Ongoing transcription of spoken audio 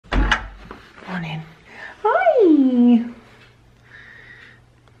morning. Hi.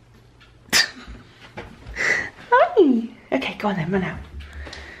 Hi. Okay, go on then, run out.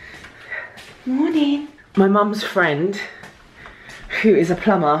 Morning. My mum's friend, who is a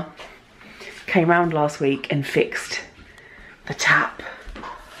plumber, came round last week and fixed the tap.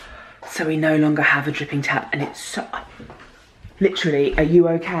 So we no longer have a dripping tap, and it's so... Literally, are you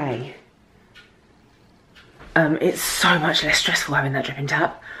okay? It's so much less stressful having that dripping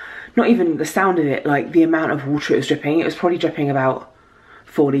tap. Not even the sound of it, like the amount of water it was dripping. It was probably dripping about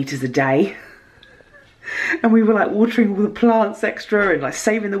 4 litres a day. And we were like watering all the plants extra and like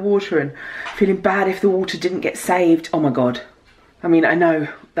saving the water and feeling bad if the water didn't get saved. Oh my God. I mean, I know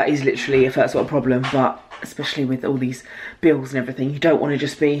that is literally a first world problem, but especially with all these bills and everything, you don't want to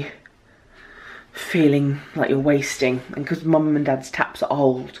just be feeling like you're wasting. And because mum and dad's taps are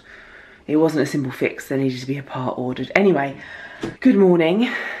old, it wasn't a simple fix. There needed to be a part ordered. Anyway, good morning.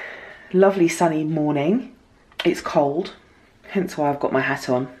 Lovely sunny morning. It's cold, hence why I've got my hat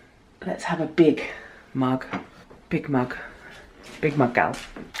on. Let's have a big mug. Big mug. Big mug, gal.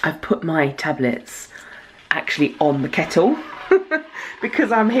 I've put my tablets actually on the kettle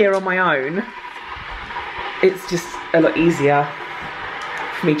because I'm here on my own. It's just a lot easier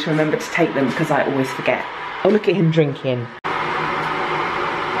for me to remember to take them because I always forget. Oh, look at him drinking.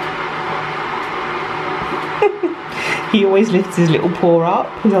 He always lifts his little paw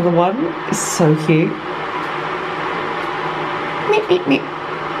up, his other one. It's so cute. Meep, meep, meep.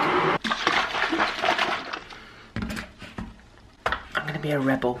 I'm gonna be a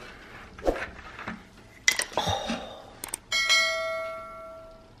rebel.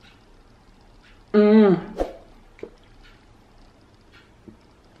 Oh.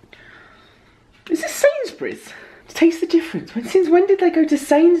 Is this Sainsbury's? Taste the difference. Since when did they go to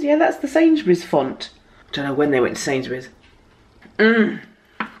Sainsbury's? Yeah, that's the Sainsbury's font. Don't know when they went to Sainsbury's. Oh,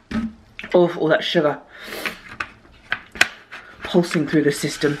 all that sugar pulsing through the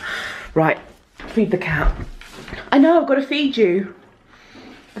system. Right, feed the cat. I know I've got to feed you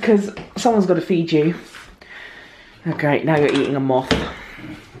because someone's got to feed you. Okay, now you're eating a moth.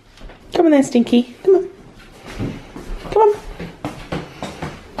 Come on there, Stinky. Come on. Come on.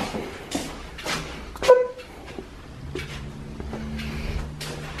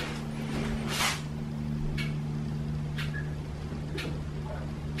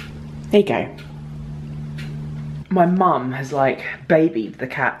 There you go. My mum has like babied the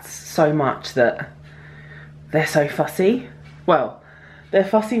cats so much that they're so fussy. Well, they're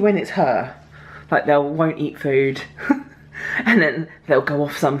fussy when it's her. Like they won't eat food and then they'll go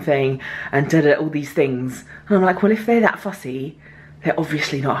off something and da-da, all these things. And I'm like, well, if they're that fussy, they're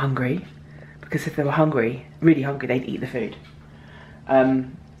obviously not hungry. Because if they were hungry, really hungry, they'd eat the food.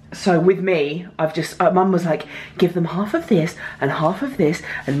 So with me, I've just, mum was like, give them half of this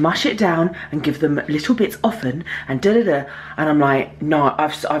and mush it down and give them little bits often and da-da-da. And I'm like, no,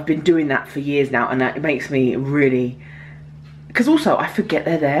 I've been doing that for years now, and that makes me really, because also I forget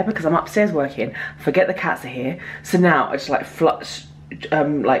they're there because I'm upstairs working, forget the cats are here. So now I just like flush,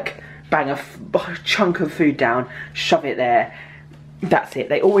 like bang a chunk of food down, shove it there. That's it.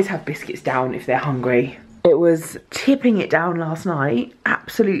 They always have biscuits down if they're hungry. It was tipping it down last night,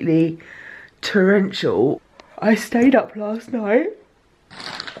 absolutely torrential. I stayed up last night.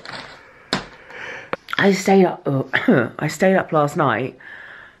 I stayed up last night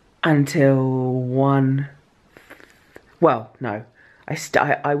until 1. Well, no,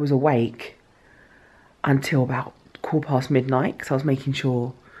 I was awake until about 1:15 midnight because I was making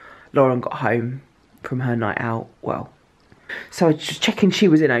sure Lauren got home from her night out. Well, so I was just checking she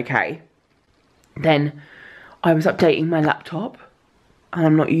was in okay. Then I was updating my laptop and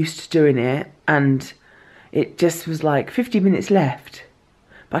I'm not used to doing it, and it just was like 50 minutes left,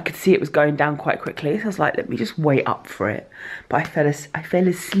 but I could see it was going down quite quickly, so I was like, let me just wait up for it. But I fell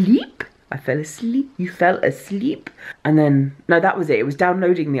asleep. You fell asleep. And then, no, that was it. It was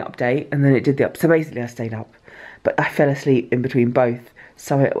downloading the update and then it did the update. So basically I stayed up, but I fell asleep in between both.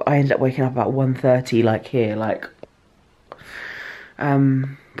 So I ended up waking up about 1:30, like here, like,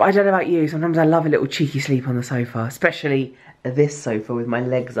 but I don't know about you, sometimes I love a little cheeky sleep on the sofa, especially this sofa with my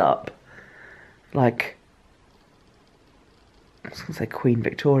legs up. Like, I was going to say Queen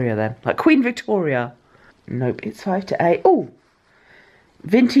Victoria then. Like Queen Victoria. Nope, it's 5 to 8. Oh!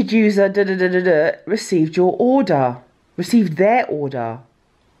 Vinted user received your order. Received their order.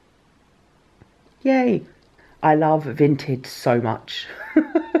 Yay. I love Vinted so much.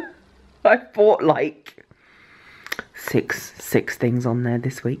 I bought like six things on there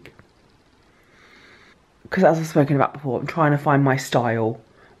this week. Because as I've spoken about before, I'm trying to find my style.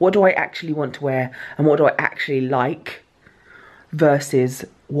 What do I actually want to wear and what do I actually like versus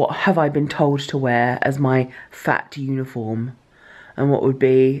what have I been told to wear as my fat uniform and what would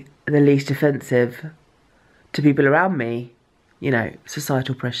be the least offensive to people around me, you know,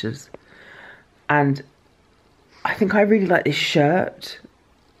 societal pressures. And I think I really like this shirt.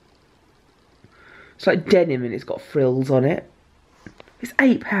 It's like denim and it's got frills on it. It's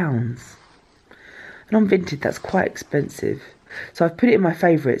 £8. And on Vinted, that's quite expensive. So I've put it in my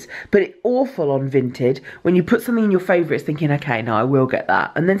favourites. But it's awful on Vinted when you put something in your favourites thinking, okay, no, I will get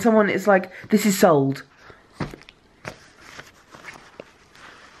that. And then someone is like, this is sold.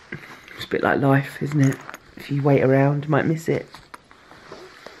 It's a bit like life, isn't it? If you wait around, you might miss it.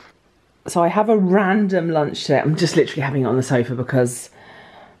 So I have a random lunch today. I'm just literally having it on the sofa because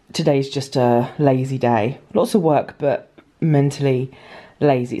today's just a lazy day. Lots of work, but mentally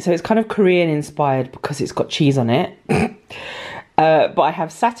lazy. So it's kind of Korean inspired because it's got cheese on it. But I have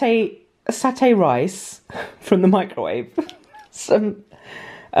satay rice from the microwave. Some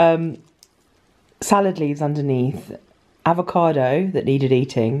salad leaves underneath. Avocado that needed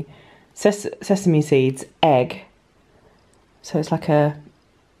eating. Sesame seeds. Egg. So it's like a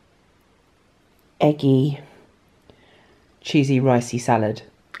eggy, cheesy, ricey salad.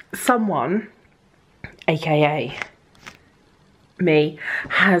 Someone, aka me,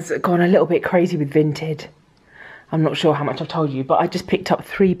 has gone a little bit crazy with Vinted. I'm not sure how much I've told you, but I just picked up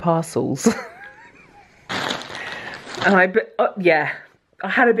 3 parcels. And yeah, I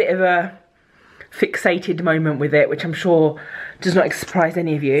had a bit of a fixated moment with it, which I'm sure does not surprise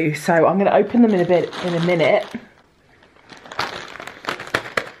any of you. So I'm going to open them in a minute.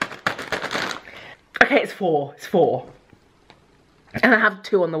 Okay, it's 4. It's 4. And I have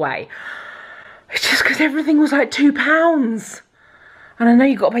 2 on the way. It's just because everything was like £2. And I know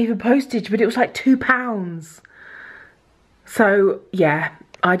you got to pay for postage, but it was like £2. So, yeah,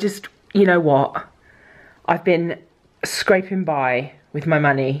 I just, you know what? I've been scraping by with my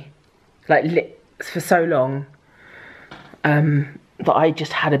money, like, for so long. That I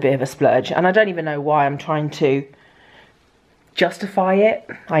just had a bit of a splurge. And I don't even know why I'm trying to justify it.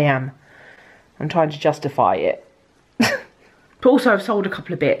 I'm trying to justify it. But also I've sold a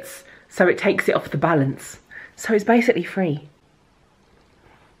couple of bits, so it takes it off the balance. So it's basically free.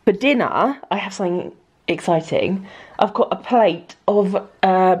 For dinner, I have something exciting. I've got a plate of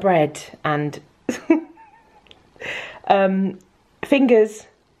bread and fingers.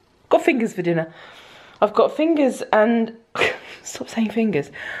 Got fingers for dinner. I've got fingers and... Stop saying fingers.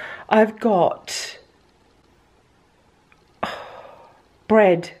 I've got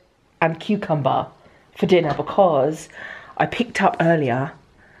bread and cucumber for dinner because I picked up earlier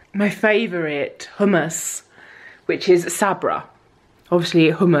my favourite hummus, which is Sabra.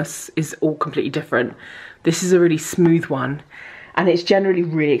 Obviously hummus is all completely different. This is a really smooth one and it's generally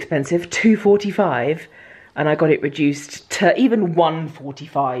really expensive, $2.45, and I got it reduced to even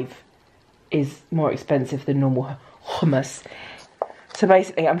 $1.45 is more expensive than normal hummus. So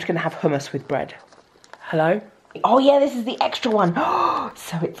basically I'm just going to have hummus with bread. Hello? Oh yeah, this is the extra one.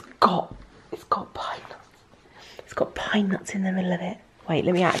 So it's got pine nuts. It's got pine nuts in the middle of it. Wait,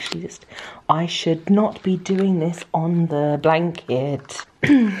 let me actually just... I should not be doing this on the blanket.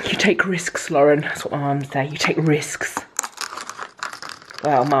 You take risks, Lauren. That's what my mum say. You take risks.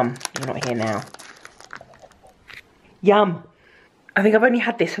 Well, Mum, you're not here now. Yum. I think I've only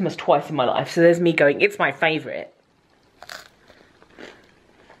had this hummus twice in my life, so there's me going, it's my favourite.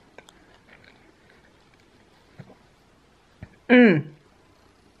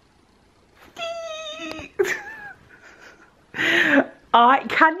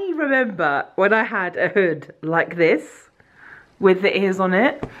 Can you remember when I had a hood like this with the ears on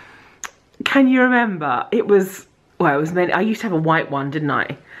it? Can you remember? It was, well, it was meant, I used to have a white one, didn't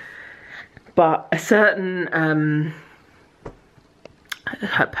I? But a certain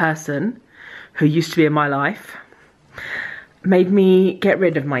person who used to be in my life made me get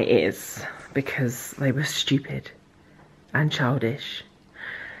rid of my ears because they were stupid and childish,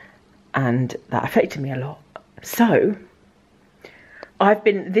 and that affected me a lot. So I've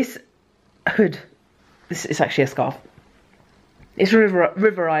been, this hood, this is actually a scarf. It's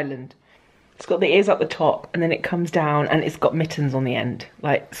River Island. It's got the ears up the top and then it comes down and it's got mittens on the end.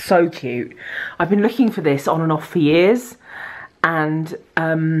 Like, so cute. I've been looking for this on and off for years and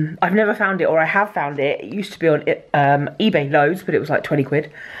I've never found it, or I have found it. It used to be on eBay loads, but it was like 20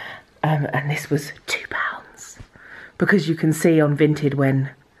 quid. And this was £2. Because you can see on Vinted when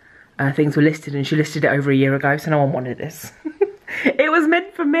things were listed, and she listed it over a year ago, so no one wanted this. It was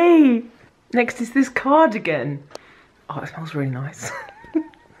meant for me. Next is this cardigan. Oh, it smells really nice.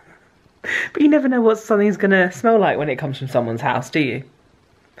 But you never know what something's gonna smell like when it comes from someone's house, do you?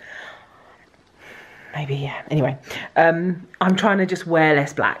 maybe, yeah. Anyway, I'm trying to just wear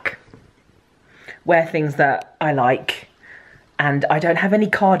less black. Wear things that I like. And I don't have any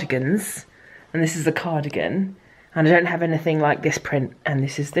cardigans. And this is a cardigan. And I don't have anything like this print. And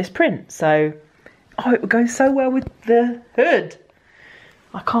this is this print. So, oh, it would go so well with the hood.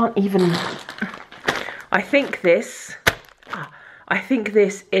 I can't even... I think this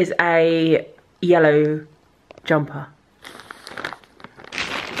is a yellow jumper.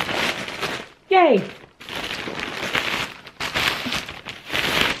 Yay!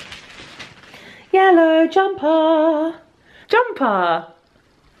 Yellow jumper! Jumper!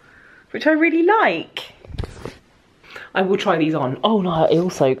 Which I really like. I will try these on. Oh no, it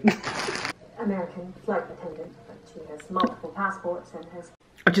also... American flight attendant, but she has multiple passports and has...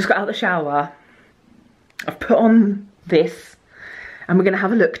 I just got out of the shower. I've put on this. And we're going to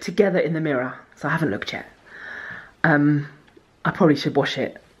have a look together in the mirror. So I haven't looked yet. I probably should wash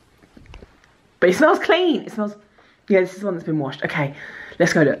it. But it smells clean. It smells... Yeah, this is one that's been washed. Okay,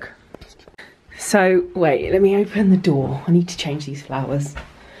 let's go look. So, wait, let me open the door. I need to change these flowers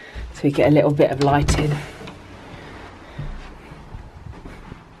so we get a little bit of lighting.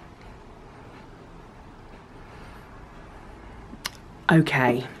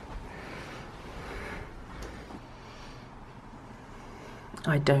 Okay.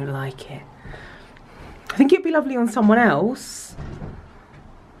 I don't like it. I think it'd be lovely on someone else.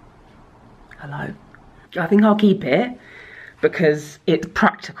 Hello. I think I'll keep it because it's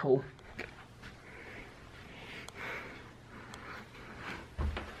practical.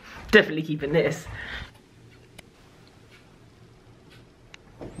 Definitely keeping this.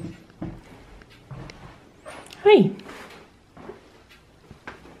 Hey.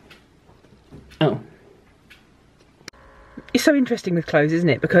 Oh. It's so interesting with clothes, isn't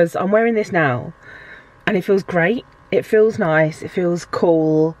it? Because I'm wearing this now and it feels great. It feels nice. It feels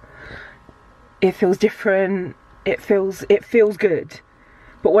cool. It feels different. It feels good.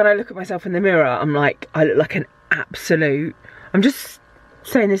 But when I look at myself in the mirror, I'm like, I look like an absolute... I'm just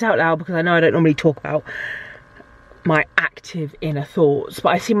saying this out loud because I know I don't normally talk about my active inner thoughts. But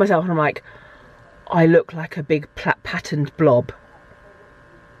I see myself and I'm like, I look like a big patterned blob.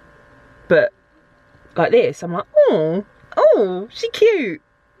 But like this, I'm like, oh, she's cute.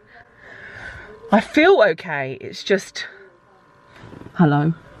 I feel okay. It's just...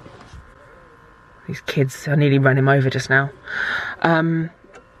 Hello. These kids, I nearly ran him over just now. I've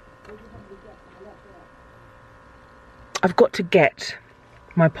got to get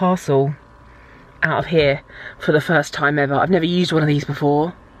my parcel out of here for the first time ever. I've never used one of these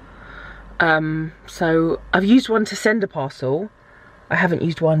before. So I've used one to send a parcel. I haven't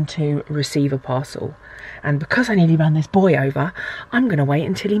used one to receive a parcel. And because I nearly ran this boy over, I'm going to wait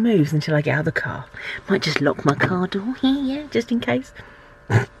until he moves, until I get out of the car. Might just lock my car door here, yeah, just in case.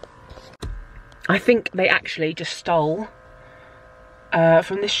 I think they actually just stole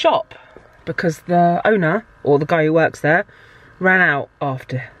from this shop because the owner, or the guy who works there, ran out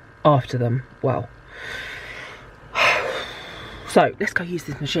after them. Well, so let's go use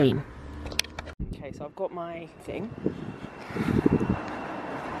this machine. Okay, so I've got my thing.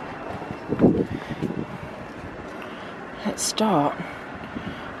 Let's start.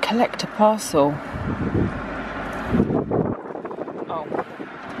 Collect a parcel. Oh.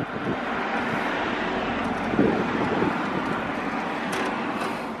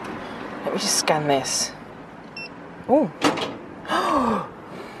 Let me just scan this. Oh.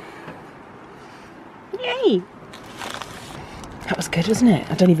 Yay! That was good, wasn't it?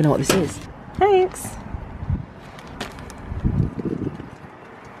 I don't even know what this is. Thanks.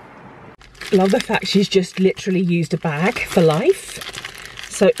 Love the fact she's just literally used a bag for life.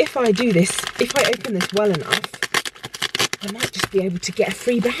 So if I do this, if I open this well enough, I might just be able to get a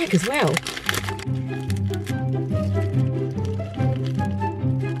free bag as well.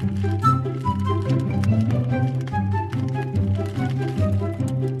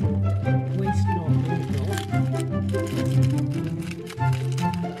 Waste not,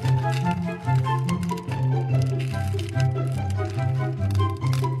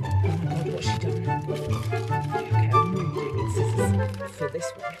 need for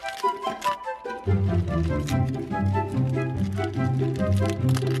this one. And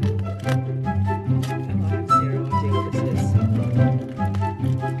I have zero idea what this is.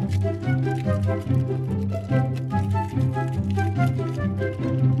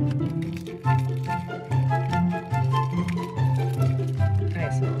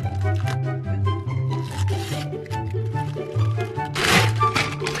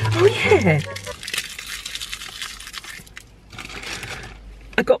 Oh yeah!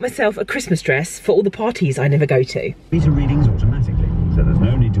 I got myself a Christmas dress for all the parties I never go to. Meter readings automatically, so there's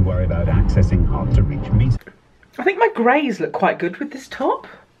no need to to worry about accessing hard-to-reach meat. I think my greys look quite good with this top.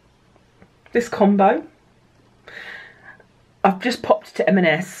 This combo. I've just popped to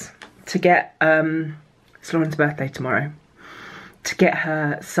M&S to get, it's Lauren's birthday tomorrow, to get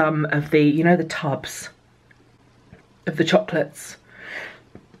her some of the, you know, the tubs of the chocolates.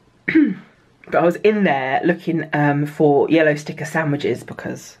 But I was in there looking for yellow sticker sandwiches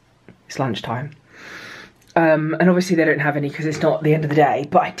because it's lunchtime. And obviously they don't have any because it's not the end of the day,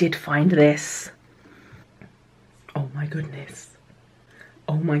 but I did find this. Oh my goodness.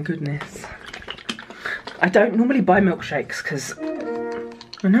 Oh my goodness. I don't normally buy milkshakes because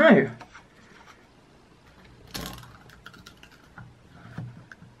I know.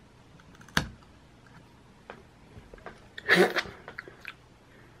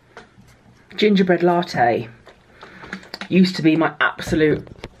 Gingerbread latte used to be my absolute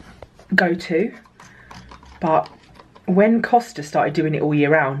go-to, but when Costa started doing it all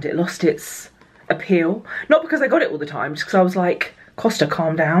year round, it lost its appeal. Not because I got it all the time, just because I was like, Costa,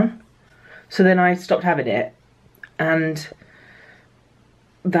 calm down. So then I stopped having it, and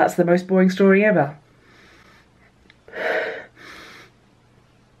that's the most boring story ever.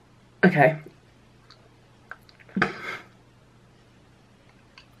 Okay.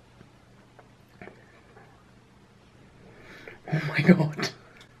 Oh my god.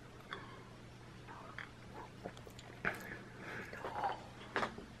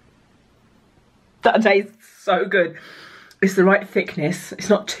 That tastes so good. It's the right thickness. It's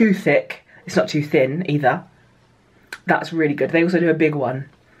not too thick. It's not too thin either. That's really good. They also do a big one.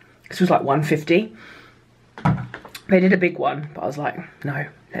 This was like $1.50. They did a big one, but I was like, no,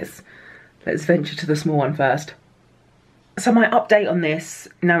 let's venture to the small one first. So my update on this,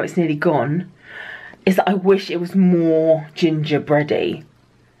 now it's nearly gone, is that I wish it was more gingerbready.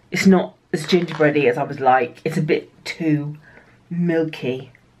 It's not as gingerbready as I was like. It's a bit too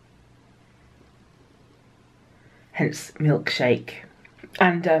milky. Hence milkshake.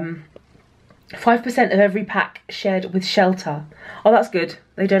 And 5% of every pack shared with shelter. Oh, that's good.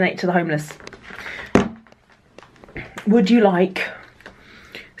 They donate to the homeless. Would you like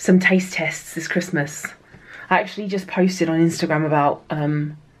some taste tests this Christmas? I actually just posted on Instagram about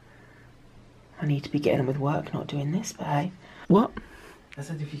I need to be getting on with work, not doing this, but hey. What? I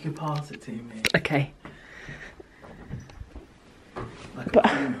said if you could pass it to me. Okay. Like But a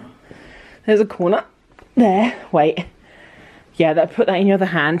corner. there's a corner. There. Wait. Yeah, put that in your other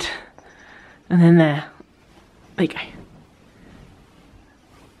hand. And then there. There you go.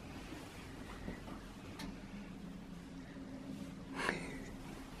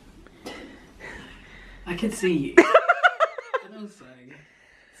 I can see you. And also,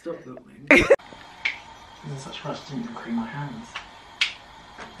 stop filming. I'm in such a rush, didn't even clean my hands.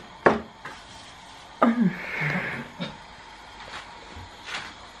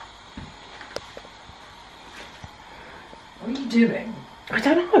 What are you doing? I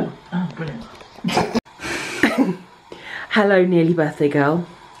don't know. Oh, brilliant. Hello, nearly birthday girl.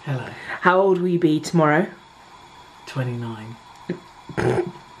 Hello. How old will you be tomorrow? 29.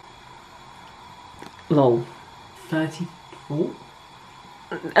 Lol. 34?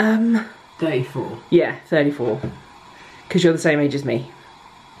 34. Yeah, 34. Because you're the same age as me.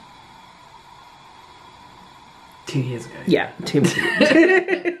 2 years ago. Yeah, 2 months.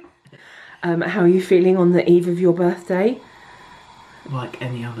 How are you feeling on the eve of your birthday? Like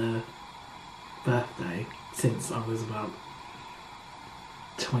any other birthday since I was about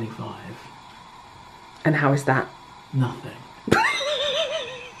 25. And how is that? Nothing.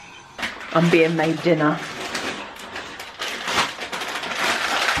 I'm being made dinner.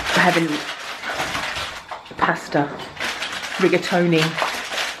 We're having pasta, rigatoni,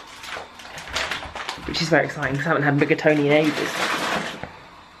 which is very exciting because I haven't had rigatoni in ages.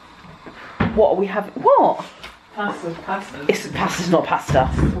 What are we having? What? Pasta's pasta. Pasta's not pasta.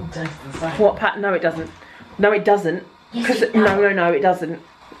 It all tastes the same. What no, it doesn't. No, it doesn't. Because no, it doesn't.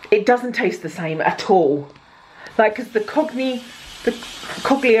 It doesn't taste the same at all. Like, because the coglione,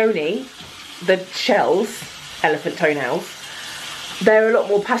 the shells, elephant toenails, they're a lot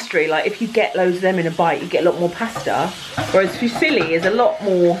more pastery. Like, if you get loads of them in a bite, you get a lot more pasta. Whereas fusilli is a lot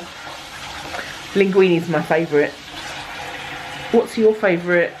more. Linguini's my favourite. What's your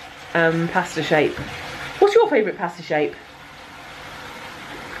favourite pasta shape? What's your favourite pasta shape?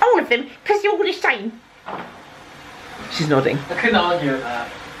 All of them, because you're all the same. She's nodding. I couldn't argue with that.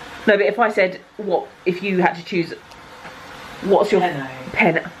 No, but if I said, what, if you had to choose, what's your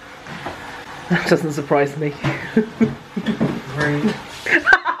Penne. That doesn't surprise me. Rude.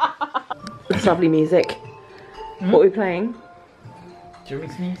 It's lovely music. What are we playing? Do you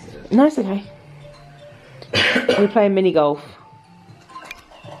want me to mute it? No, it's okay. We're playing mini golf.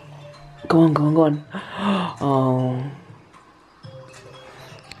 Go on, go on, go on. Oh.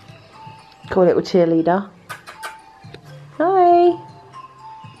 Cool little cheerleader. Hi.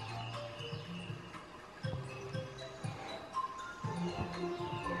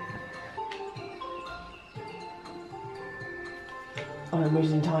 Oh, I'm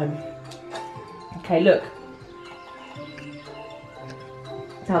losing time. Okay, look.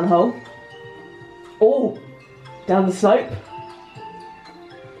 Down the hole. Oh, down the slope.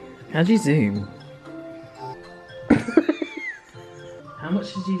 How'd you zoom? How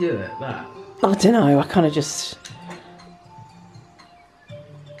much did you do it? That? I don't know, I kind of just...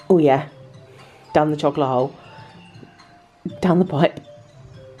 Oh yeah. Down the chocolate hole. Down the pipe.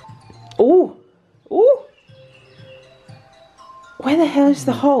 Oh! Oh! Where the hell is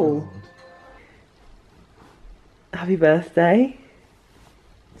the hole? Happy birthday.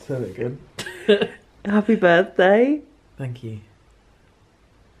 So that good. Happy birthday. Thank you.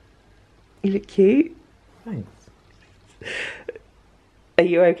 You look cute. Thanks. Are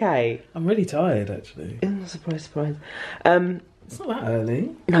you okay? I'm really tired actually. Surprise, surprise. It's not that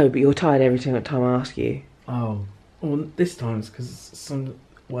early. No, but you're tired every single time I ask you. Oh. Well, this time it's because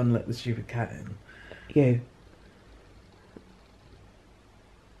someone let the stupid cat in. You.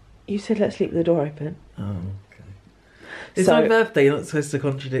 You said let's leave the door open. Oh, okay. It's So- my birthday, you're not supposed to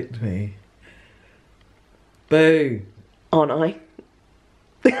contradict me. Boo! Aren't I?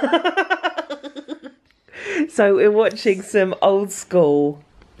 So we're watching some old school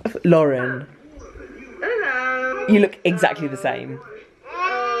Lauren. Hello. You look exactly the same.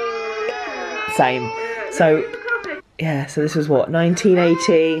 Same. So, yeah, so this was what,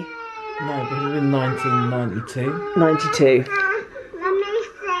 1980? No, it would have been 1992. 92.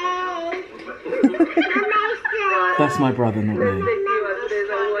 That's my brother, not me.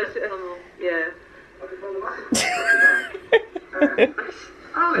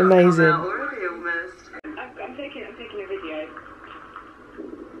 Amazing. I'm taking a video.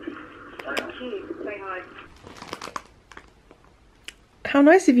 Cute. Say hi. How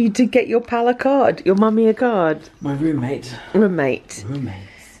nice of you to get your pal a card, your mummy a card. My roommate. Roommate.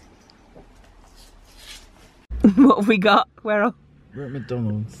 Roommates. What have we got? Where are... We're at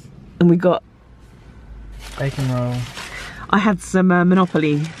McDonald's. And we got... Bacon roll. I had some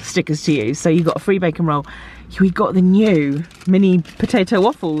Monopoly stickers to use, so you got a free bacon roll. We got the new mini potato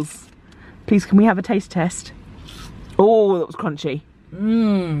waffles. Please, can we have a taste test? Oh, that was crunchy.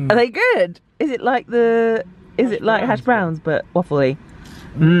 Mmm. Are they good? Is it like the... Is it like hash browns but waffly?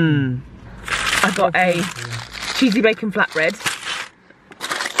 Mmm. I got a cheesy bacon flatbread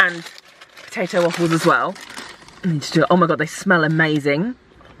and potato waffles as well. Oh my god, they smell amazing.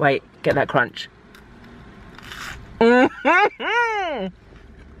 Wait, get that crunch. Oh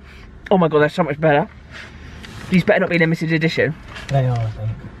my god, they're so much better. These better not be limited edition. They are, I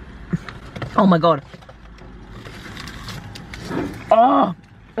think. Oh my god. Oh,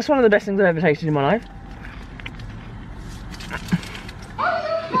 that's one of the best things I've ever tasted in my life.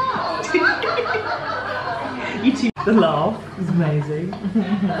 You two, the laugh is amazing.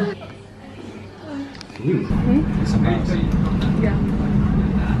 It's amazing. Yeah.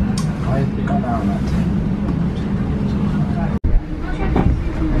 I've gone out on that.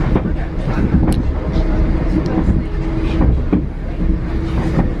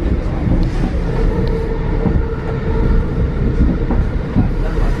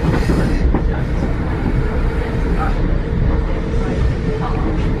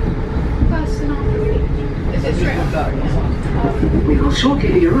 We are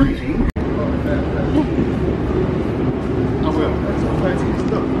shortly arriving.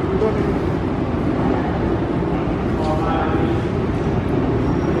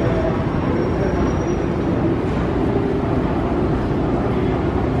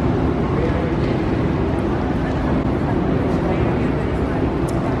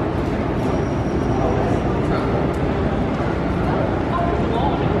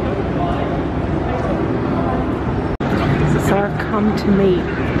 So I've come to meet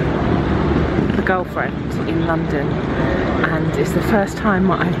the girlfriend in London, and it's the first time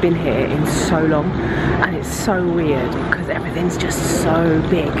I've been here in so long, and it's so weird because everything's just so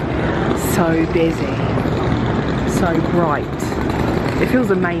big, so busy, so bright. It feels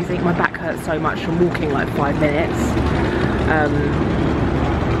amazing. My back hurts so much from walking like 5 minutes.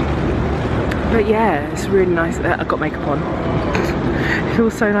 But yeah, it's really nice. I've got makeup on. It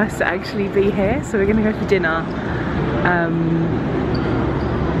feels so nice to actually be here. So we're gonna go for dinner.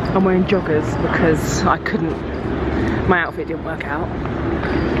 I'm wearing joggers because I couldn't, my outfit didn't work out.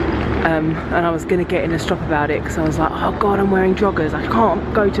 And I was gonna get in a strop about it because I was like, oh god, I'm wearing joggers. I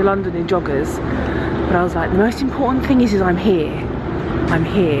can't go to London in joggers. But I was like, the most important thing is I'm here. I'm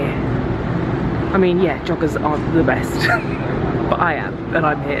here. I mean, yeah, joggers aren't the best, but I am, and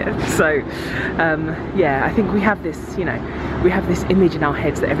I'm here. So, yeah, I think we have this, you know, we have this image in our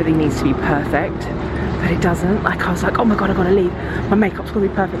heads that everything needs to be perfect, but it doesn't. Like, I was like, oh my god, I've got to leave. My makeup's got to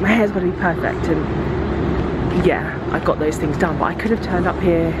be perfect, my hair's got to be perfect, and yeah, I got those things done, but I could have turned up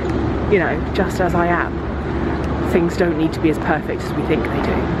here, you know, just as I am. Things don't need to be as perfect as we think they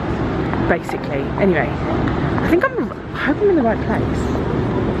do, basically. Anyway, I hope I'm in the right place.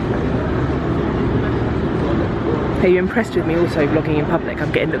 Are you impressed with me also vlogging in public?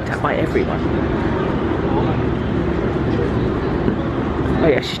 I'm getting looked at by everyone. Oh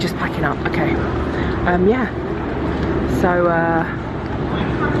yeah, she's just packing up. Okay. Yeah. So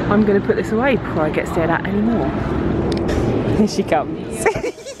I'm gonna put this away before I get stared at anymore. Here she comes.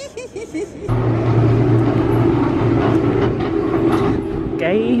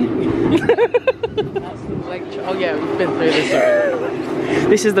 Gay. Oh yeah, we've been through this already.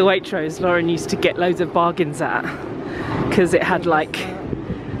 This is the Waitrose Lauren used to get loads of bargains at, because it had like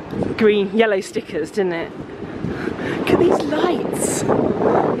green, yellow stickers, didn't it? Look at these lights.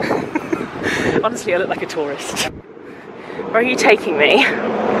 Honestly, I look like a tourist. Where are you taking me?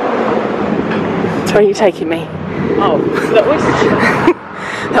 Where are you taking me? Oh, that was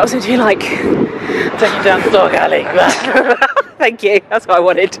That was into like take you down the dog alley. Thank you, that's what I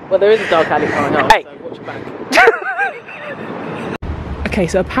wanted. Well, there is a dog alley coming up, Hey. so watch your back. Okay,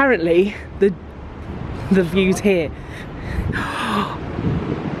 so apparently the view's here.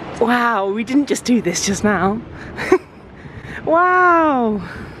 Wow, we didn't just do this just now. Wow.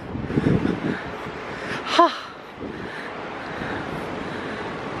 Ha.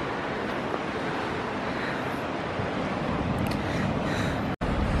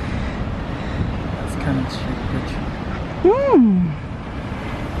 That's Cannon Street Bridge.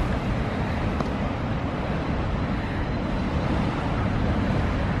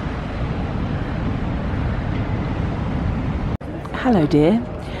 Hello dear.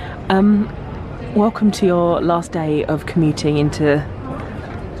 Welcome to your last day of commuting into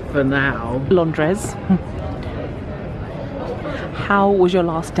For now. Londres. How was your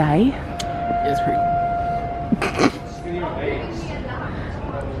last day? It's pretty.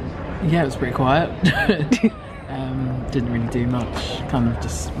 Yeah, it was pretty quiet. Didn't really do much. Kind of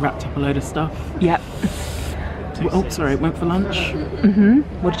just wrapped up a load of stuff. Yep. Oh, sorry, went for lunch.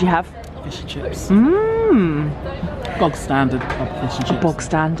 What did you have? Fish and chips. Mmm. Bog standard fish and chips. Bog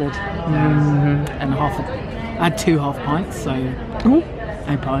standard. And I had 2 half pints, so Ooh.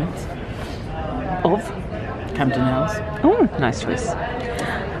 a pint. Of? Camden House. Oh, nice choice.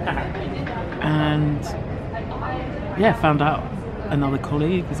 And yeah, found out another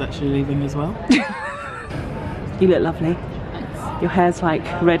colleague was actually leaving as well. You look lovely. Your hair's like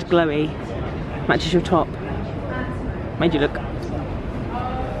red glowy. Matches your top. Made you look.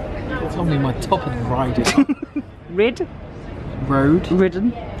 Told me my top had rided up. Rid? Road?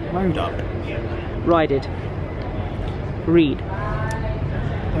 Ridden? Road up. Rided. Read.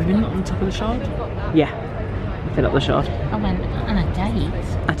 Have you been on top of the Shard? Yeah. I filled up the Shard. I went on a date.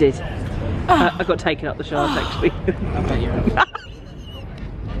 I did. I got taken up the Shard actually. I bet you have.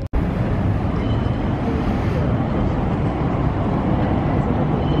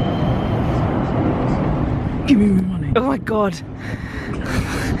 Give me my money. Oh my god.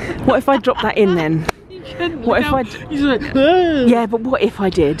 What if I dropped that in then? What if I... You said, "Ah." Yeah, but what if I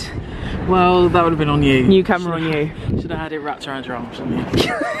did? Well, that would have been on you. New camera on you. Should have had it wrapped around your arm, shouldn't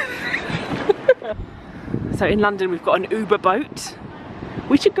you? So in London we've got an Uber boat.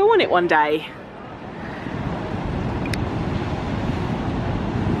 We should go on it one day.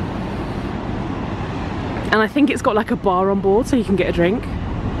 And I think it's got like a bar on board so you can get a drink. Can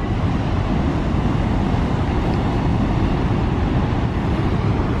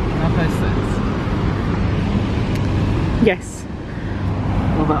I post this? Yes.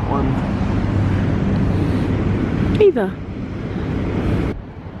 Or that one? Either.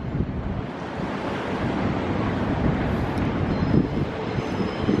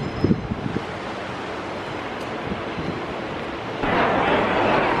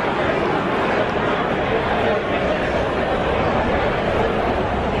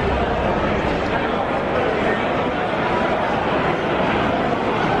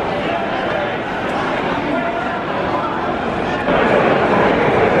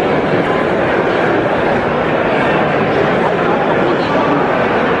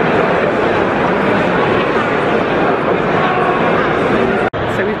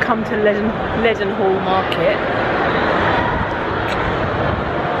 Come to Leadenhall Market.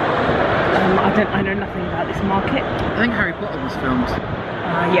 I know nothing about this market. I think Harry Potter was filmed.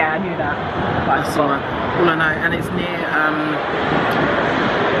 Yeah, I knew that. But That's all I know, and it's near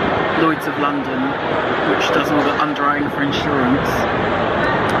Lloyd's of London, which does all the underwriting for insurance.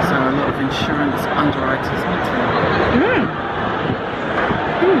 So a lot of insurance underwriters need to.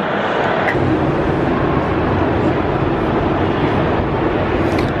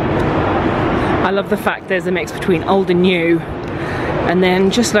 I love the fact there's a mix between old and new, and then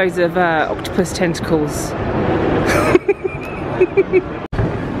just loads of octopus tentacles.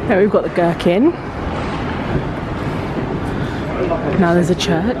 There we've got the gherkin. Now there's a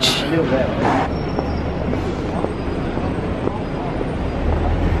church.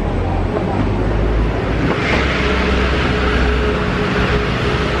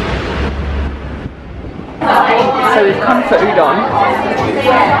 So we've come for udon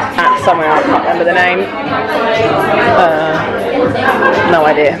at somewhere, I can't remember the name. No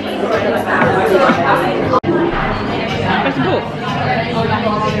idea. It's a book.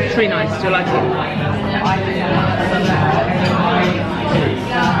 It's really nice. Do you like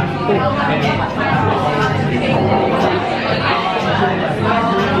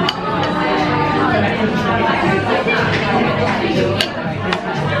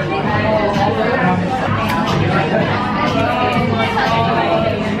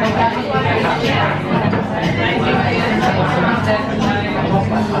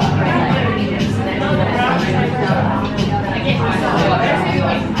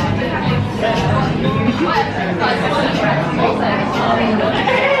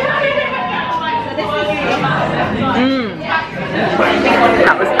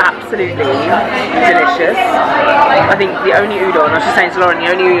That was absolutely delicious. I think the only udon, I was just saying to Lauren, the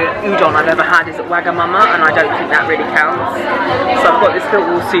only udon I've ever had is at Wagamama, and I don't think that really counts. So I've got this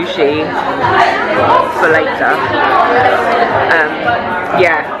little sushi for later.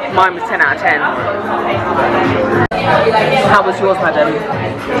 Yeah, mine was 10 out of 10. How was yours, madam?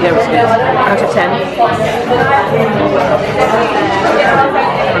 Yeah, it was good. Out of 10?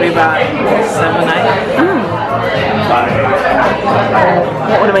 Probably about 7, 8.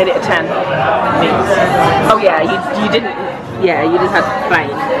 What would have made it a 10? Oh yeah, you didn't. Yeah, you just had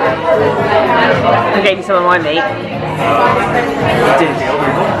plain. I gave you some of my meat. I did.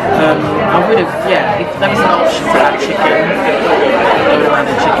 I would have, yeah, if there was an option to add chicken, I would have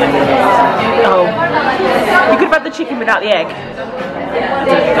added chicken. Oh. You could have had the chicken without the egg.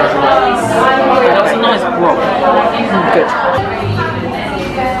 That was a nice broth. Good.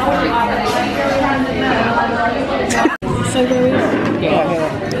 So where we are? Yeah,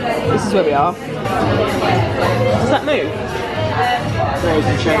 this is where we are. Does that move? No, you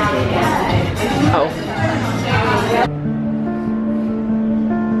can change it. Oh.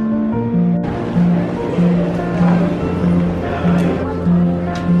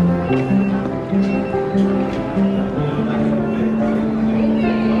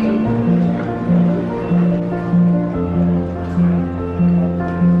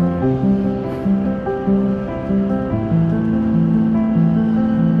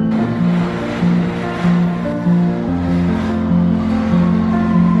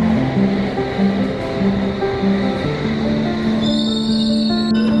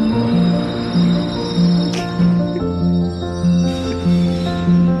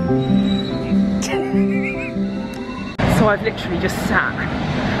 So I've literally just sat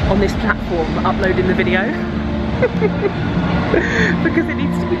on this platform uploading the video because it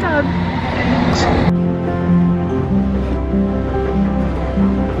needs to be done.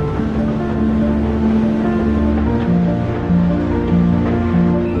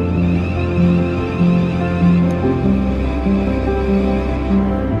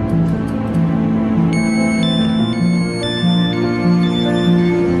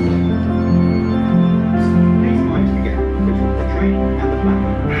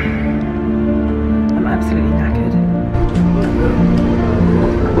 I'm absolutely knackered.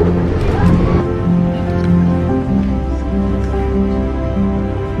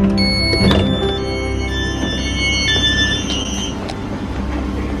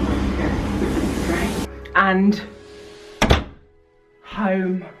 And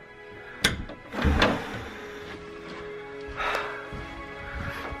home.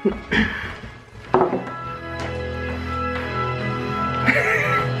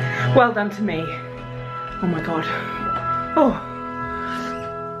 Well done to me. Oh my god. Oh.